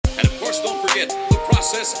forget the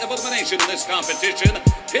process of elimination in this competition: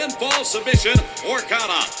 pinfall, submission, or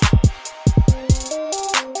countout.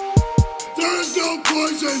 There is no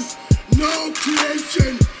poison, no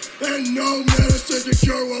creation, and no medicine to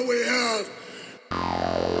cure what we have.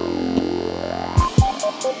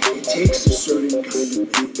 It takes a certain kind of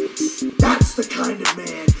man. That's the kind of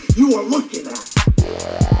man you are looking at.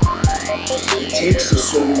 It takes a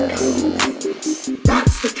certain kind of man.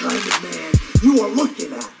 That's the kind of man you are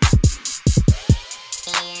looking at.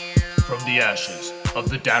 From the ashes of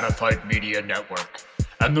the Datafight Media Network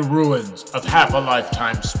and the ruins of half a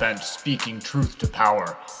lifetime spent speaking truth to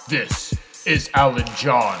power, this is Alan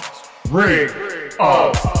John's Ring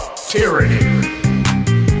of Tyranny.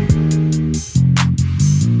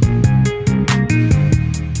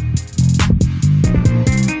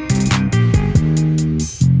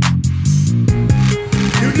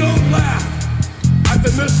 The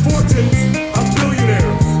misfortunes of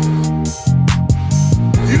billionaires.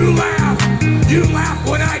 You laugh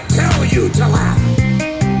when I tell you to laugh.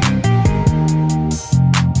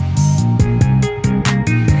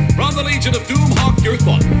 From the Legion of Doom, hawk your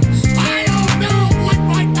thoughts. I don't know what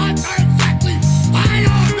my thoughts are exactly. I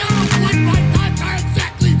don't know what my thoughts are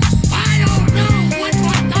exactly. I don't know what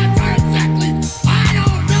my thoughts are exactly. I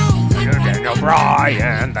don't know what my Daniel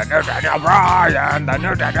Bryan, the new Daniel Bryan, the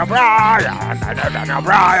new Daniel Bryan, the new Daniel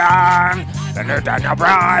Bryan, the new Daniel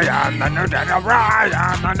Bryan, the new Daniel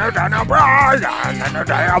Bryan, the new Daniel Bryan, the new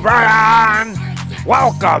Daniel Bryan.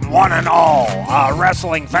 Welcome, one and all,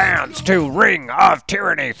 wrestling fans, to Ring of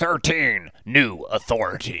Tyranny 13, New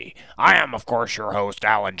Authority. I am, of course, your host,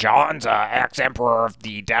 Alan Johns, ex-emperor of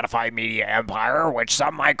the Datafight Media Empire, which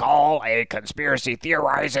some might call a conspiracy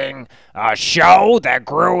theorizing show that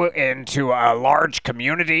grew into a large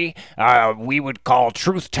community we would call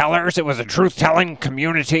truth tellers. It was a truth-telling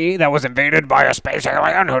community that was invaded by a space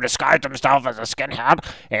alien who disguised himself as a skinhead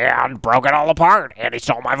and broke it all apart. And he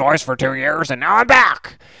stole my voice for 2 years, and now I'm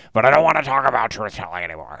back. But I don't want to talk about truth-telling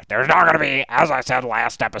anymore. There's not going to be, as I said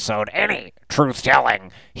last episode, any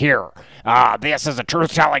truth-telling here. This is a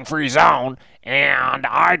truth-telling free zone, and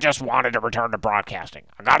I just wanted to return to broadcasting.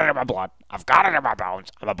 I got it in my blood. I've got it in my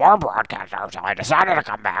bones. I'm a born broadcaster, so I decided to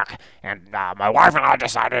come back, and my wife and I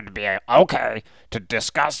decided to be okay to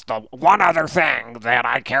discuss the one other thing that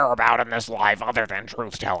I care about in this life other than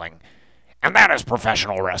truth-telling. And that is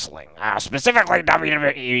professional wrestling, specifically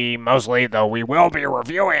WWE mostly, though we will be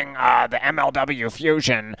reviewing the MLW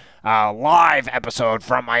Fusion live episode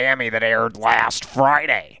from Miami that aired last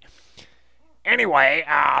Friday. Anyway,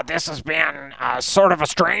 this has been sort of a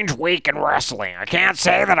strange week in wrestling. I can't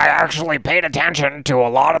say that I actually paid attention to a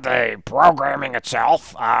lot of the programming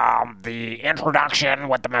itself. The introduction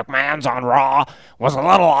with the McMahons on Raw was a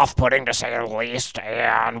little off-putting, to say the least,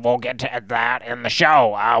 and we'll get to that in the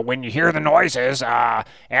show. When you hear the noises,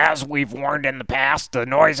 as we've warned in the past, the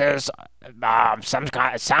noises, some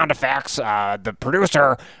kind of sound effects, the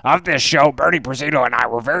producer of this show, Bernie Presido, and I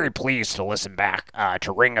were very pleased to listen back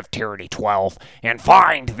to Ring of Tyranny 12 and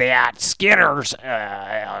find that Skinner's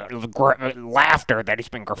laughter that he's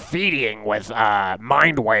been graffitiing with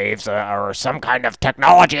mind waves or some kind of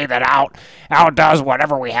technology that outdoes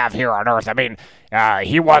whatever we have here on Earth. I mean,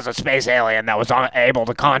 he was a space alien that was able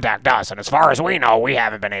to contact us, and as far as we know, we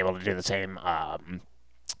haven't been able to do the same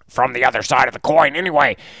from the other side of the coin.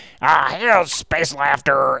 Anyway, his space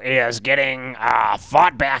laughter is getting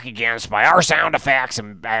fought back against by our sound effects,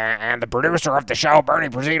 and the producer of the show, Bernie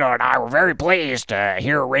Presido, and I were very pleased to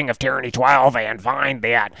hear Ring of Tyranny 12 and find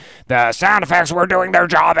that the sound effects were doing their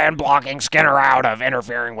job and blocking Skinner out of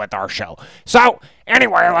interfering with our show. So,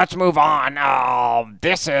 anyway, let's move on.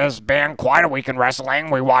 This has been quite a week in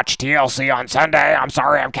wrestling. We watched TLC on Sunday. I'm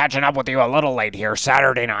sorry I'm catching up with you a little late here,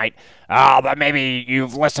 Saturday night. But maybe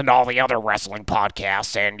you've listened to all the other wrestling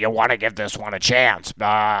podcasts and you want to give this one a chance.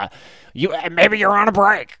 Maybe you're on a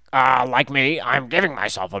break. Like me, I'm giving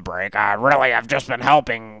myself a break. I've just been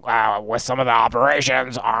helping with some of the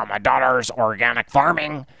operations on my daughter's organic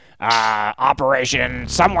farming operation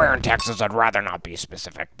somewhere in Texas. I'd rather not be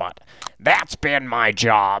specific, but that's been my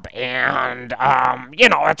job. And,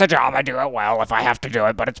 it's a job. I do it well if I have to do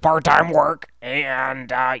it, but it's part-time work.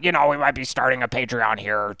 And, we might be starting a Patreon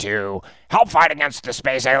here to help fight against the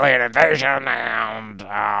space alien invasion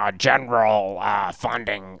and general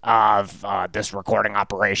funding of this recording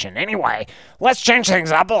operation. Anyway, let's change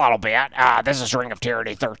things up a little bit. This is Ring of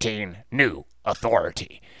Tyranny 13, New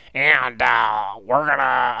Authority. And we're going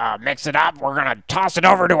to mix it up. We're going to toss it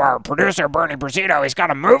over to our producer, Bernie Presido. He's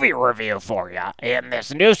got a movie review for you in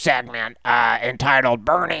this new segment entitled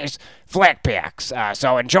Bernie's Flick Picks.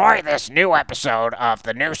 So enjoy this new episode of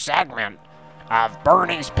the new segment of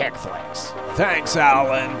Bernie's Pick Flicks. Thanks,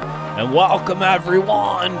 Alan, and welcome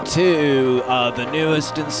everyone to the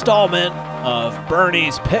newest installment of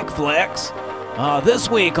Bernie's Pick Flicks. This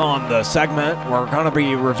week on the segment, we're going to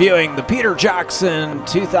be reviewing the Peter Jackson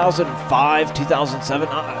 2005,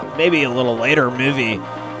 2007, maybe a little later movie,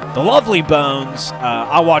 The Lovely Bones.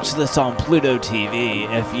 I watched this on Pluto TV.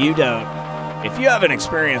 If you haven't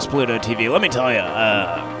experienced Pluto TV, let me tell you,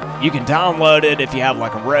 you can download it if you have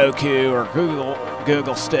like a Roku or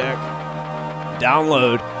Google Stick.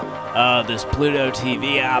 Download this Pluto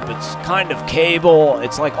TV app. It's kind of cable.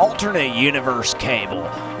 It's like alternate universe cable.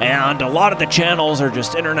 And a lot of the channels are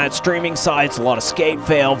just internet streaming sites, a lot of skate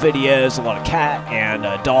fail videos, a lot of cat and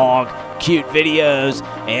dog cute videos,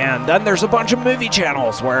 and then there's a bunch of movie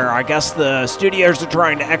channels where I guess the studios are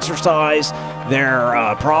trying to exercise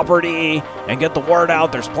their property and get the word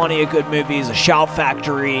out. There's plenty of good movies. A Shout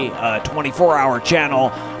Factory 24-hour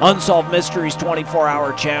channel, Unsolved Mysteries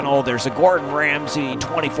 24-hour channel. There's a Gordon Ramsay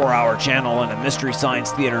 24-hour channel and a Mystery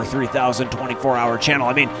Science Theater 3000 24-hour channel.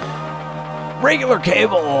 I mean, regular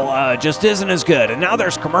cable just isn't as good, and now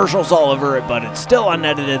there's commercials all over it, but it's still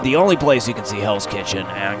unedited. The only place you can see Hell's Kitchen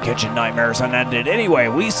and Kitchen Nightmares unedited. Anyway,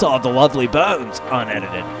 we saw The Lovely Bones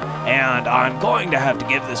unedited, and I'm going to have to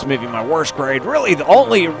give this movie my worst grade. Really, the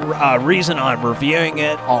only reason I'm reviewing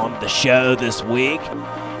it on the show this week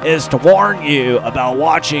is to warn you about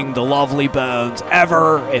watching The Lovely Bones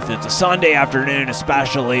ever. If it's a Sunday afternoon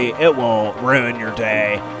especially, it will ruin your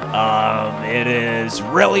day. It is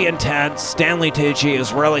really intense. Stanley Tucci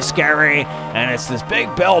is really scary, and it's this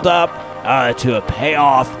big build-up to a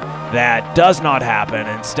payoff that does not happen.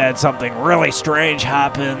 Instead, something really strange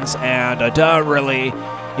happens, and I don't really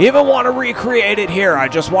even want to recreate it here. I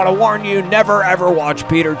just want to warn you, never ever watch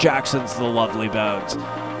Peter Jackson's The Lovely Bones.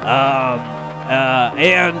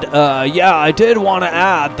 I did want to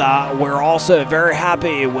add that we're also very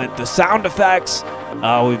happy with the sound effects.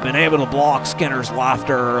 We've been able to block Skinner's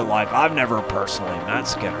laughter. Like, I've never personally met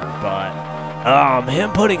Skinner, but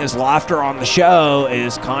him putting his laughter on the show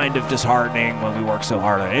is kind of disheartening when we work so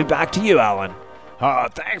hard on it. Back to you, Alan.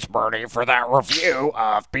 Thanks, Bernie, for that review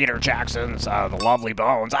of Peter Jackson's The Lovely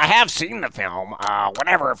Bones. I have seen the film.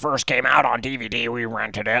 Whenever it first came out on DVD, we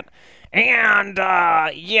rented it. And,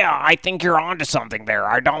 I think you're onto something there.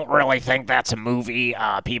 I don't really think that's a movie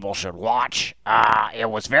people should watch. It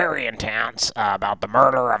was very intense about the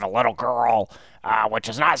murder of a little girl, which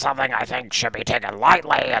is not something I think should be taken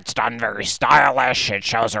lightly. It's done very stylish. It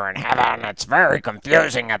shows her in heaven. It's very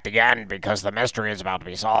confusing at the end because the mystery is about to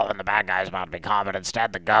be solved and the bad guy is about to be caught, but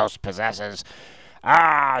instead the ghost possesses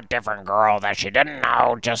a different girl that she didn't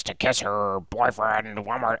know just to kiss her boyfriend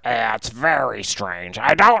one more. It's very strange.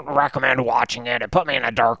 I don't recommend watching it. It put me in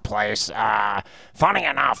a dark place. Funny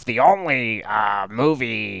enough, the only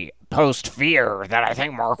movie post-Fear that I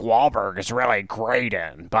think Mark Wahlberg is really great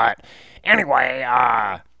in. But anyway,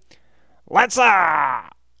 let's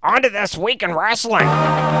on to this week in wrestling.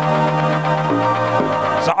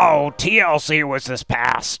 So, TLC was this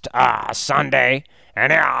past Sunday,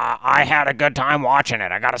 and I had a good time watching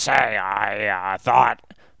it. I gotta say, I thought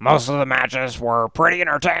most of the matches were pretty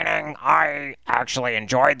entertaining. I actually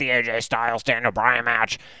enjoyed the AJ Styles Daniel Bryan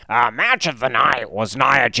match. Match of the night was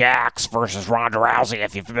Nia Jax versus Ronda Rousey.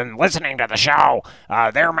 If you've been listening to the show,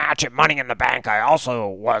 their match at Money in the Bank, I also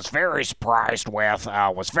was very surprised with,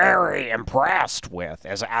 was very impressed with,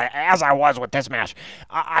 as I was with this match.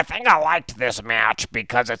 I think I liked this match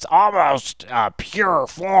because it's almost a pure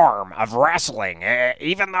form of wrestling.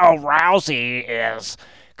 Even though Rousey is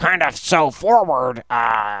kind of so forward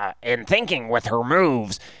in thinking with her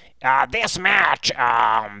moves, this match,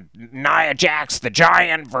 Nia Jax the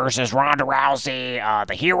Giant versus Ronda Rousey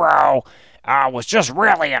the Hero, was just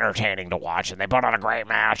really entertaining to watch, and they put on a great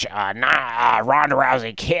match. Ronda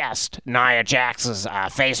Rousey kissed Nia Jax's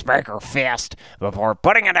facebreaker fist before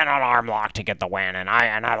putting it in an arm lock to get the win, and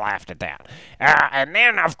I laughed at that. And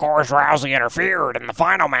then, of course, Rousey interfered in the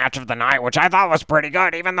final match of the night, which I thought was pretty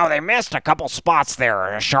good, even though they missed a couple spots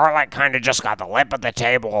there. Charlotte kind of just got the lip of the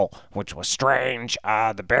table, which was strange.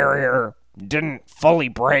 The barrier didn't fully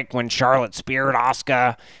break when Charlotte speared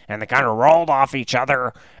Asuka, and they kind of rolled off each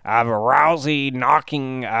other. Rousey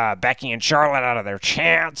knocking Becky and Charlotte out of their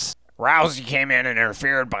chance. Rousey came in and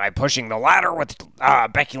interfered by pushing the ladder with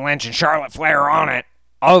Becky Lynch and Charlotte Flair on it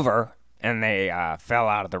over, and they fell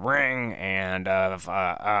out of the ring, and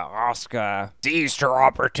Asuka seized her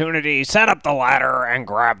opportunity, set up the ladder, and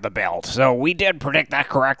grabbed the belt. So we did predict that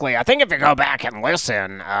correctly. I think if you go back and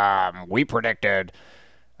listen, we predicted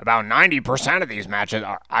about 90% of these matches.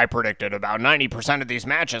 I predicted about 90% of these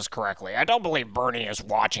matches correctly. I don't believe Bernie is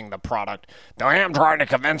watching the product, though I am trying to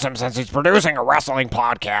convince him since he's producing a wrestling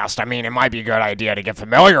podcast. I mean, it might be a good idea to get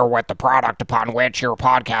familiar with the product upon which your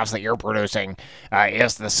podcast that you're producing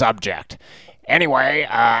is the subject. Anyway,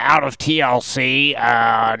 out of TLC,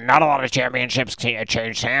 not a lot of championships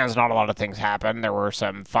changed hands. Not a lot of things happened. There were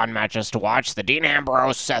some fun matches to watch. The Dean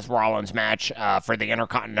Ambrose-Seth Rollins match for the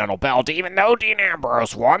Intercontinental belt, even though Dean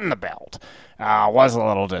Ambrose won the belt, was a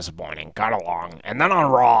little disappointing. Got along. And then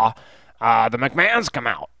on Raw, the McMahons come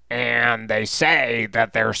out. And they say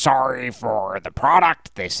that they're sorry for the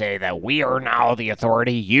product. They say that we are now the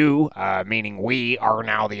authority. You, meaning we, are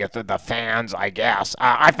now the fans, I guess.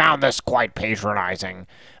 I found this quite patronizing.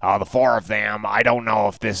 The four of them. I don't know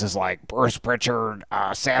if this is like Bruce Pritchard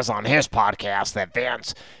says on his podcast that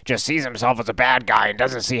Vince just sees himself as a bad guy and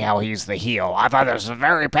doesn't see how he's the heel. I thought this was a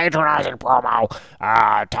very patronizing promo.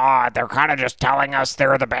 Todd, they're kind of just telling us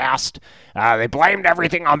they're the best. They blamed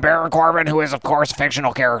everything on Baron Corbin, who is, of course, a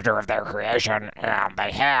fictional character of their creation, and they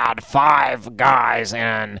had 5 guys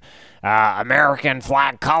in American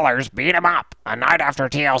flag colors beat him up a night after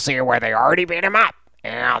TLC where they already beat him up,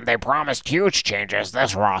 and they promised huge changes.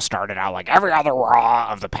 This Raw started out like every other Raw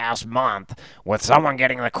of the past month, with someone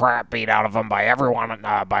getting the crap beat out of them by everyone,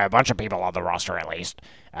 by a bunch of people on the roster at least.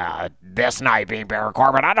 This night being Baron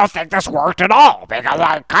Corbin. I don't think this worked at all, because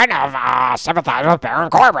I kind of sympathize with Baron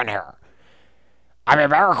Corbin here. I mean,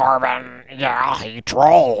 Baron Corbin, yeah, he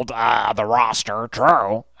trolled the roster,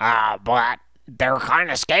 true, but they're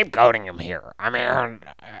kind of scapegoating him here. I mean,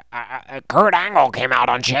 Kurt Angle came out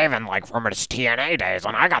unshaven, like, from his TNA days,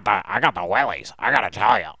 and I got the willies, I gotta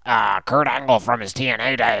tell you. Kurt Angle from his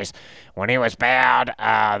TNA days, when he was bad,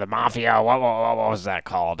 the Mafia, what was that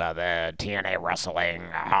called, the TNA wrestling,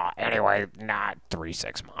 anyway, not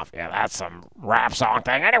 3-6 Mafia, that's some rap song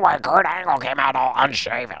thing. Anyway, Kurt Angle came out all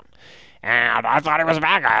unshaven. And I thought he was a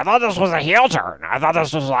bad guy. I thought this was a heel turn. I thought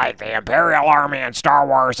this was like the Imperial Army in Star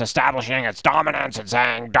Wars establishing its dominance and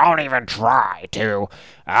saying, don't even try to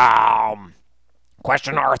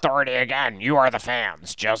question our authority again. You are the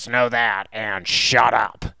fans. Just know that and shut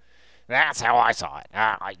up. That's how I saw it.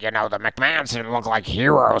 The McMahons didn't look like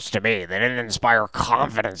heroes to me. They didn't inspire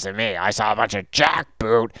confidence in me. I saw a bunch of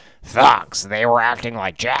jackboot thugs. They were acting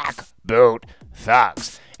like jackboot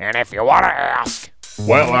thugs. And if you want to ask...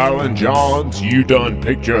 Well, Alan Johns, you done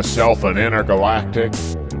picked yourself an intergalactic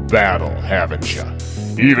battle, haven't you?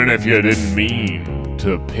 Even if you didn't mean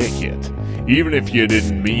to pick it. Even if you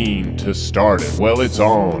didn't mean to start it. Well, it's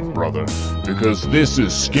on, brother. Because this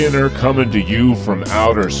is Skinner coming to you from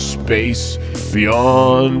outer space,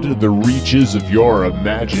 beyond the reaches of your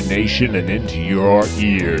imagination and into your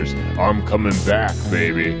ears. I'm coming back,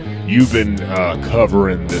 baby. You've been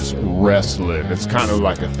covering this wrestling. It's kind of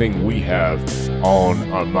like a thing we have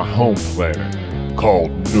on my home planet called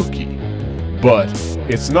Nookie. But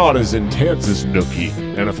it's not as intense as Nookie,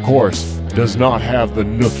 and of course, does not have the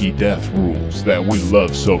Nookie death rules that we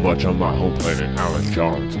love so much on my home planet, Alan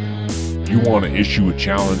Johns. You want to issue a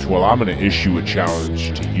challenge? Well, I'm going to issue a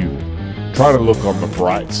challenge to you. Try to look on the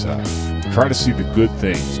bright side. Try to see the good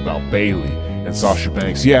things about Bayley and Sasha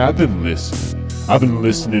Banks. Yeah, I've been listening. I've been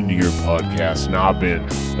listening to your podcast, and I've been,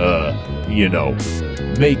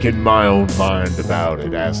 making my own mind about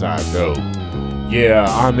it as I go. Yeah,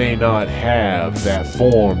 I may not have that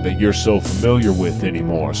form that you're so familiar with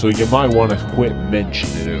anymore, so you might want to quit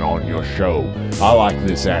mentioning it on your show. I like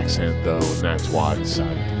this accent, though, and that's why I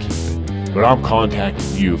decided to keep it. But I'm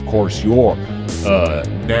contacting you. Of course, your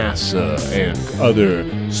NASA and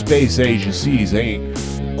other space agencies ain't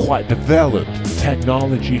quite developed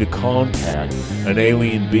technology to contact an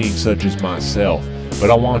alien being such as myself. But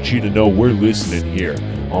I want you to know we're listening here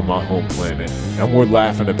on my home planet, and we're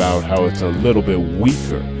laughing about how it's a little bit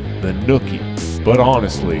weaker than Nookie. But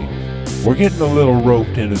honestly, we're getting a little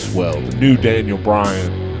roped in as well. The new Daniel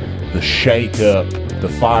Bryan, the shake-up, the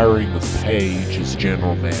firing of Paige as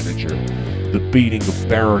general manager, the beating of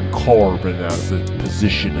Baron Corbin out of the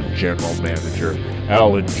position of general manager,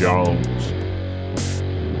 Alan Jones.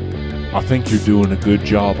 I think you're doing a good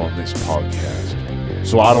job on this podcast.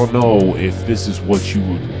 So I don't know if this is what you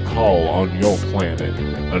would call on your planet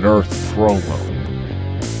an Earth promo.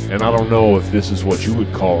 And I don't know if this is what you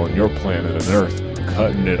would call on your planet an Earth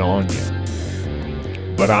cutting it on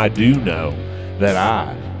you. But I do know that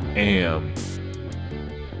I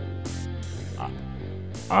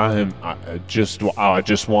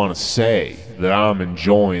just want to say that I'm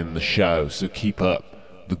enjoying the show, so keep up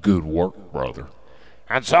the good work, brother.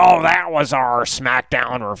 And so that was our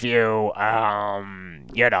SmackDown review.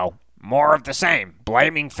 More of the same,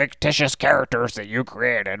 blaming fictitious characters that you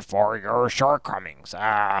created for your shortcomings.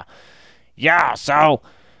 Yeah, so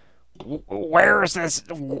where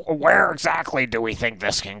exactly do we think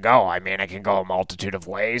this can go? I mean, it can go a multitude of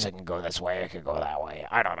ways. It can go this way, it can go that way.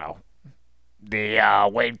 I don't know. The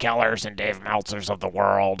Wade Kellers and Dave Meltzers of the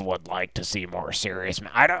world would like to see more serious.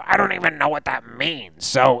 I don't even know what that means.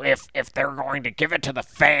 So if they're going to give it to the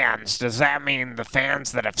fans, does that mean the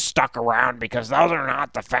fans that have stuck around? Because those are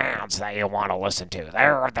not the fans that you want to listen to.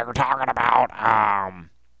 They're talking about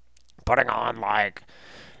putting on like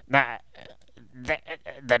the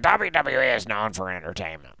WWE is known for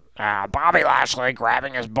entertainment. Bobby Lashley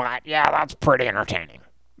grabbing his butt, yeah, that's pretty entertaining.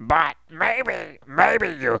 But maybe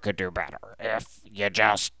you could do better if you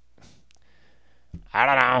just, I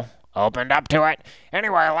don't know, opened up to it.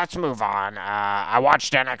 Anyway, let's move on. I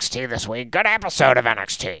watched NXT this week. Good episode of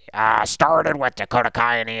NXT. Started with Dakota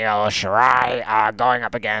Kai and Io Shirai going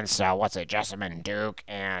up against, Jessamine Duke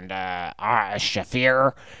and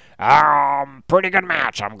Shafir. Pretty good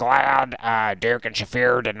match. I'm glad Duke and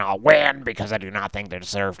Shafir did not win because I do not think they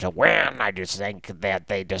deserve to win. I just think that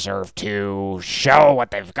they deserve to show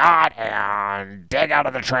what they've got and dig out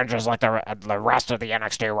of the trenches like the rest of the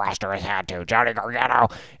NXT roster has had to. Johnny Gargano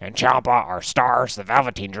and Ciampa are stars. The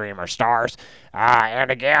Velveteen Dream are stars.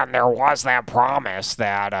 And again, there was that promise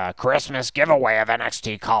that Christmas giveaway of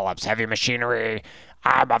NXT call-ups. Heavy Machinery.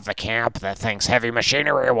 I'm of the camp that thinks Heavy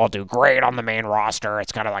Machinery will do great on the main roster.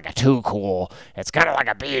 It's kind of like a Too Cool. It's kind of like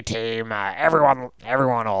a B team. Everyone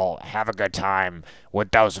will have a good time with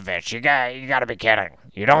Dozovich. You got to be kidding.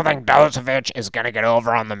 You don't think Dozovich is going to get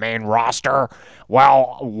over on the main roster?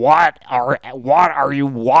 Well, what are you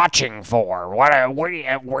watching for?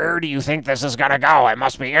 Where do you think this is going to go? It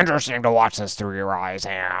must be interesting to watch this through your eyes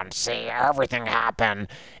and see everything happen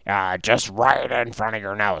just right in front of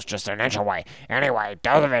your nose, just an inch away. Anyway,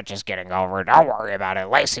 Dozovich is getting over. Don't worry about it.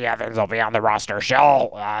 Lacey Evans will be on the roster.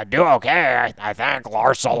 She'll do okay, I think.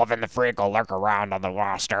 Lars Sullivan, the Freak, will lurk around on the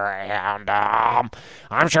roster, and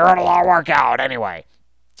I'm sure it'll all work out. Anyway,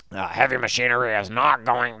 Heavy Machinery is not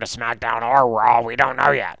going to SmackDown or Raw. We don't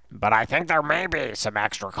know yet. But I think there may be some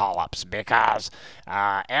extra call-ups because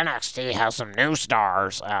NXT has some new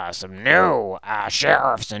stars, some new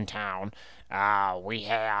sheriffs in town. We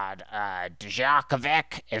had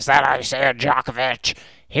Djokovic. Is that how you say it, Djokovic?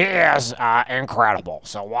 He is incredible.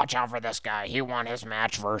 So watch out for this guy. He won his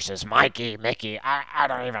match versus Mickey. I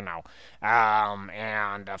don't even know.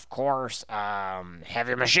 And of course,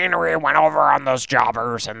 Heavy Machinery went over on those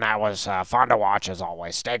jobbers, and that was fun to watch as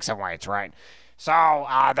always. Stakes and weights, right? So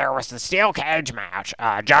there was the steel cage match,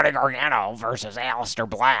 Johnny Gargano versus Aleister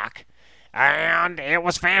Black. And it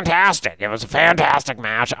was fantastic. It was a fantastic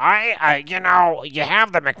match. You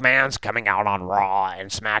have the McMahons coming out on Raw and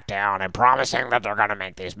SmackDown and promising that they're going to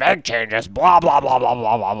make these big changes, blah, blah, blah, blah,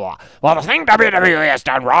 blah, blah, blah. Well, the thing WWE has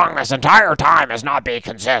done wrong this entire time is not be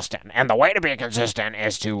consistent. And the way to be consistent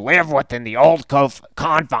is to live within the old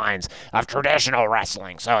confines of traditional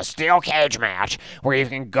wrestling. So a steel cage match where you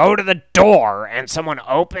can go to the door and someone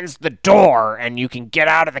opens the door and you can get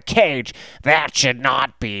out of the cage, that should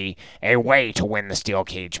not be a way to win the steel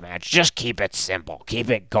cage match. Just keep it simple.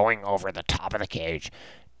 Keep it going over the top of the cage,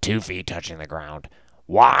 2 feet touching the ground.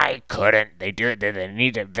 Why couldn't they do it?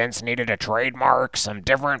 Vince needed a trademark, some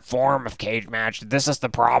different form of cage match. This is the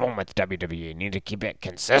problem with WWE. You need to keep it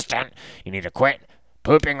consistent. You need to quit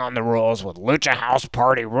pooping on the rules with Lucha House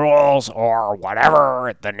Party rules or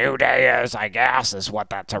whatever the New Day is, I guess, is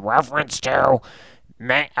what that's a reference to.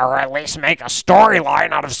 Or at least make a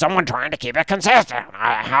storyline out of someone trying to keep it consistent.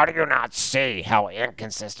 How do you not see how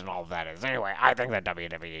inconsistent all of that is? Anyway, I think that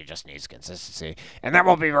WWE just needs consistency. And then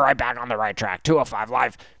we'll be right back on the right track. 205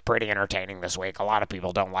 Live, pretty entertaining this week. A lot of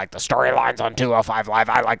people don't like the storylines on 205 Live.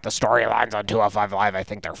 I like the storylines on 205 Live. I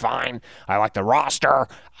think they're fine. I like the roster.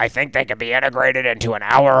 I think they can be integrated into an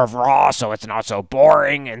hour of Raw so it's not so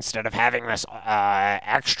boring. Instead of having this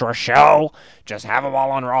extra show, just have them all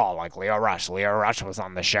on Raw, like Leo Rush. Leo Rush was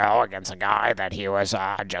on the show against a guy that he was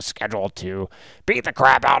just scheduled to beat the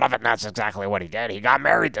crap out of, and that's exactly what he did. He got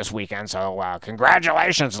married this weekend, so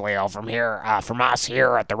congratulations, Leo, from us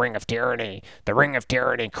here at the Ring of Tyranny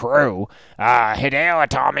crew. Hideo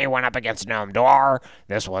Itami went up against Noam Dar.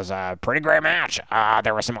 This was a pretty great match.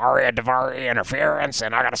 There was some Arya Daivari interference,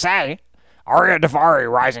 and I gotta say, Arya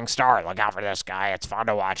Daivari, rising star. Look out for this guy. It's fun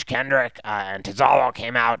to watch. Kendrick and Tozawa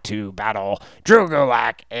came out to battle Drew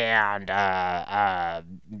Gulak and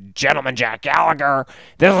Gentleman Jack Gallagher.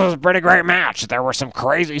 This was a pretty great match. There were some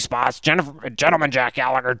crazy spots. Gentleman Jack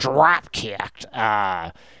Gallagher drop kicked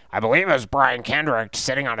I believe it was Brian Kendrick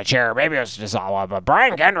sitting on a chair. Maybe it was Tozawa, but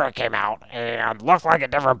Brian Kendrick came out and looked like a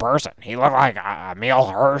different person. He looked like Emil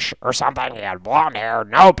Hirsch or something. He had blonde hair,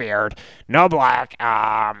 no beard, no black,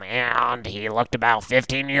 and he looked about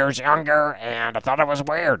 15 years younger, and I thought it was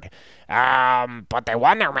weird. But they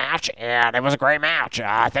won their match, and it was a great match.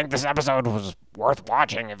 I think this episode was worth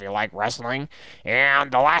watching if you like wrestling. And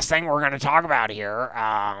the last thing we're going to talk about here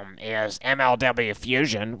is MLW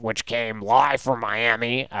Fusion, which came live from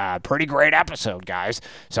Miami. Pretty great episode, guys.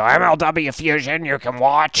 So MLW Fusion, you can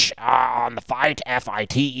watch on the FITE,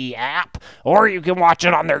 FITE app, or you can watch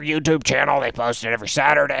it on their YouTube channel. They post it every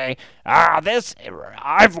Saturday.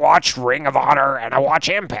 I've watched Ring of Honor, and I watch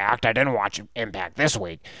Impact. I didn't watch Impact this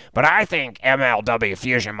week, but I think MLW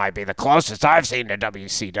Fusion might be the closest I've seen to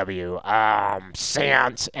WCW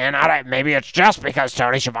since, and maybe it's just because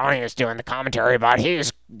Tony Schiavone is doing the commentary, but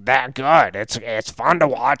he's that good. It's fun to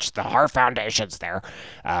watch. The Hart Foundation's there.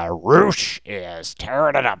 Roosh is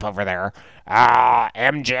tearing it up over there.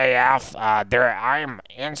 MJF, I'm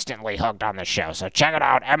instantly hooked on this show, so check it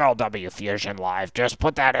out, MLW Fusion Live. Just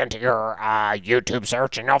put that into your YouTube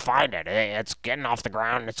search and you'll find it. It's getting off the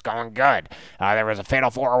ground. It's going good. There was a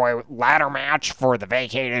fatal 4-way ladder match for the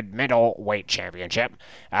vacated middleweight championship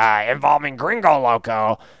involving Gringo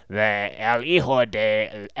Loco, the El Hijo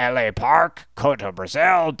de L.A. Park, Cotto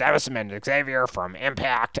Brazil, Davison and Xavier from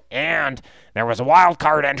Impact, and there was a wild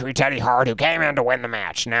card entry, Teddy Hart, who came in to win the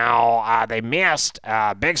match. Now, they missed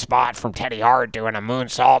a big spot from Teddy Hart doing a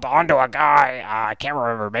moonsault onto a guy, I can't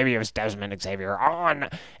remember, maybe it was Desmond Xavier, on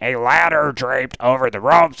a ladder draped over the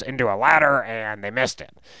ropes into a ladder, and they missed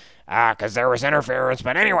it. Because there was interference.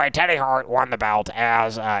 But anyway, Teddy Hart won the belt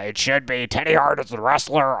as it should be. Teddy Hart is the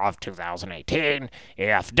wrestler of 2018.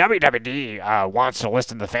 If WWE wants to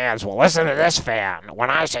listen to the fans, well, listen to this fan. When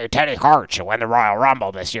I say Teddy Hart should win the Royal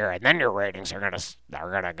Rumble this year, and then your ratings are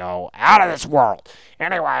gonna go out of this world.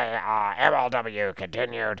 Anyway, MLW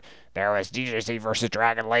continued. There was DJC versus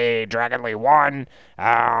Dragon Lee. Dragon Lee won.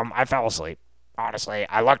 I fell asleep. Honestly,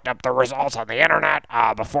 I looked up the results on the internet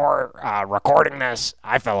before recording this.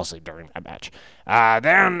 I fell asleep during that match.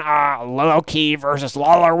 Then Low Key versus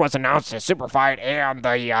Lawler was announced as Super Fight, and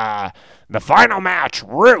the final match,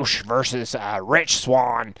 Roosh versus Rich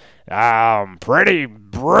Swann. Pretty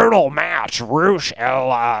brutal match. Roosh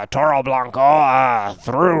El Toro Blanco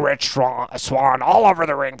threw Rich Swann all over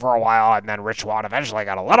the ring for a while, and then Rich Swann eventually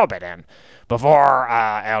got a little bit in before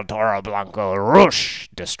El Toro Blanco Roosh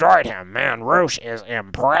destroyed him. Man, Roosh is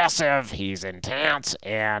impressive. He's intense,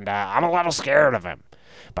 and I'm a little scared of him.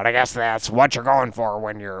 But I guess that's what you're going for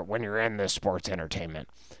when you're in this sports entertainment.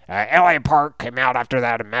 L.A. Park came out after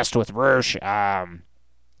that and messed with Roosh. I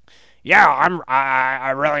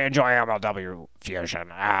really enjoy MLW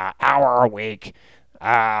Fusion. Hour a week,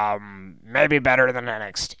 maybe better than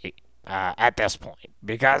NXT at this point,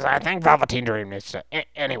 because I think Velveteen Dream needs to.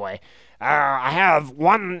 Anyway, I have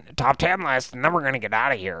one top 10 list, and then we're gonna get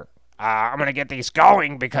out of here. I'm gonna get these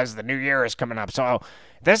going because the new year is coming up. So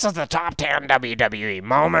this is the top 10 WWE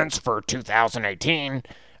moments for 2018.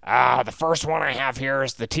 The first one I have here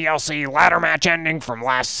is the TLC ladder match ending from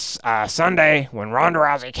last Sunday when Ronda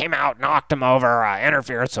Rousey came out, knocked him over,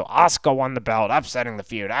 interfered, so Asuka won the belt, upsetting the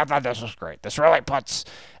feud. I thought this was great. This really puts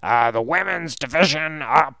the women's division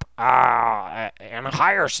up in a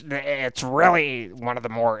higher. It's really one of the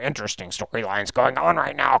more interesting storylines going on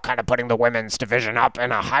right now, kind of putting the women's division up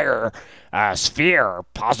in a higher sphere,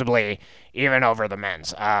 possibly even over the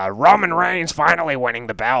men's. Roman Reigns finally winning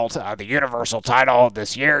the belt, the Universal title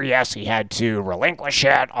this year. Yes, he had to relinquish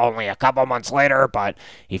it only a couple months later, but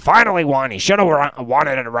he finally won. He should have won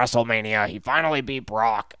it at WrestleMania. He finally beat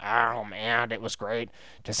Brock, and it was great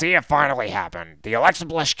to see it finally happen. The Alexa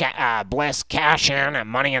Bliss cash in at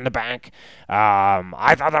Money in the Bank.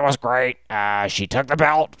 I thought that was great. She took the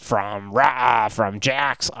belt from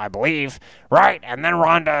Jax, I believe, right? And then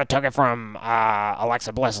Ronda took it from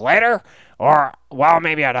Alexa Bliss later. Or, well,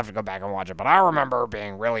 maybe I'd have to go back and watch it, but I remember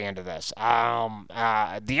being really into this.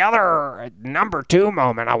 The other number 2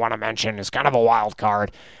 moment I want to mention is kind of a wild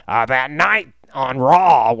card. That night on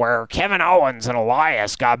Raw where Kevin Owens and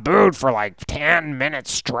Elias got booed for like 10 minutes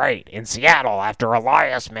straight in Seattle after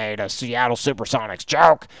Elias made a Seattle Supersonics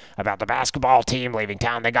joke about the basketball team leaving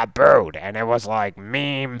town. They got booed, and it was like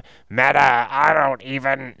meme, meta, I don't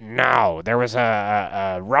even know. There was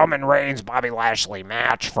a Roman Reigns Bobby Lashley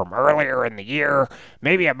match from earlier in the year,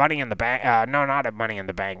 maybe at Money in the Bank, no, not at Money in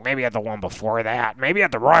the Bank, maybe at the one before that, maybe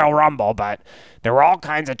at the Royal Rumble, but there were all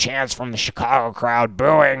kinds of chants from the Chicago crowd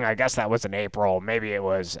booing. I guess that was in April. Maybe it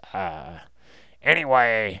was,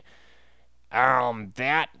 anyway,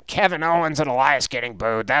 That Kevin Owens and Elias getting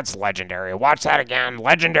booed, that's legendary. Watch that again.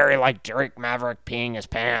 Legendary like Drake Maverick peeing his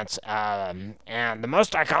pants. And the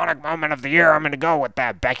most iconic moment of the year, I'm going to go with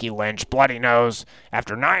that Becky Lynch bloody nose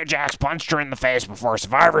after Nia Jax punched her in the face before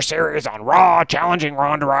Survivor Series on Raw, challenging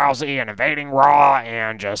Ronda Rousey and invading Raw,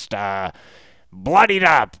 and just bloodied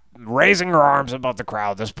up, raising her arms above the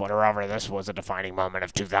crowd. This put her over. This was a defining moment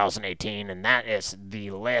of 2018, and that is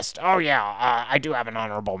the list. Oh, yeah, I do have an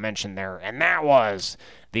honorable mention there, and that was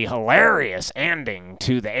the hilarious ending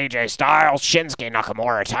to the AJ Styles Shinsuke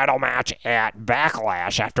Nakamura title match at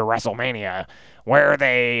Backlash after WrestleMania, where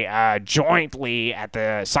they jointly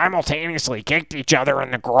simultaneously kicked each other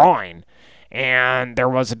in the groin. And there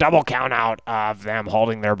was a double count out of them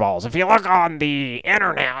holding their balls. If you look on the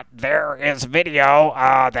internet, there is video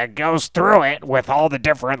that goes through it with all the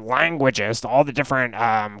different languages, all the different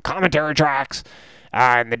commentary tracks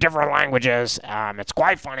in the different languages. It's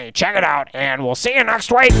quite funny. Check it out, and we'll see you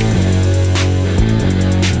next week.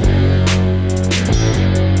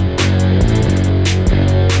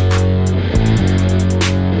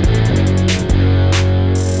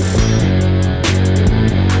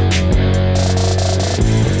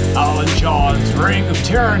 John's Ring of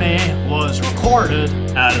Tyranny was recorded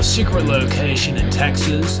at a secret location in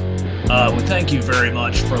Texas. We thank you very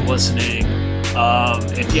much for listening.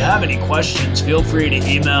 If you have any questions, feel free to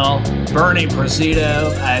email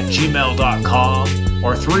BerniePresido@gmail.com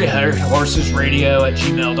or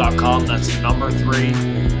 3HorsesRadio@gmail.com. That's the number 3.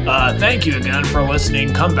 Thank you again for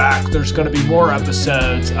listening. Come back. There's going to be more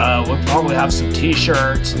episodes. We'll probably have some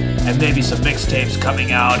t-shirts and maybe some mixtapes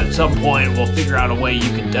coming out. At some point, we'll figure out a way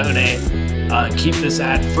you can donate. Keep this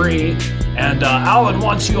ad-free. And Alan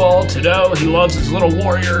wants you all to know he loves his little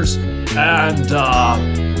warriors. And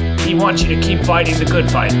he wants you to keep fighting the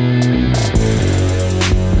good fight.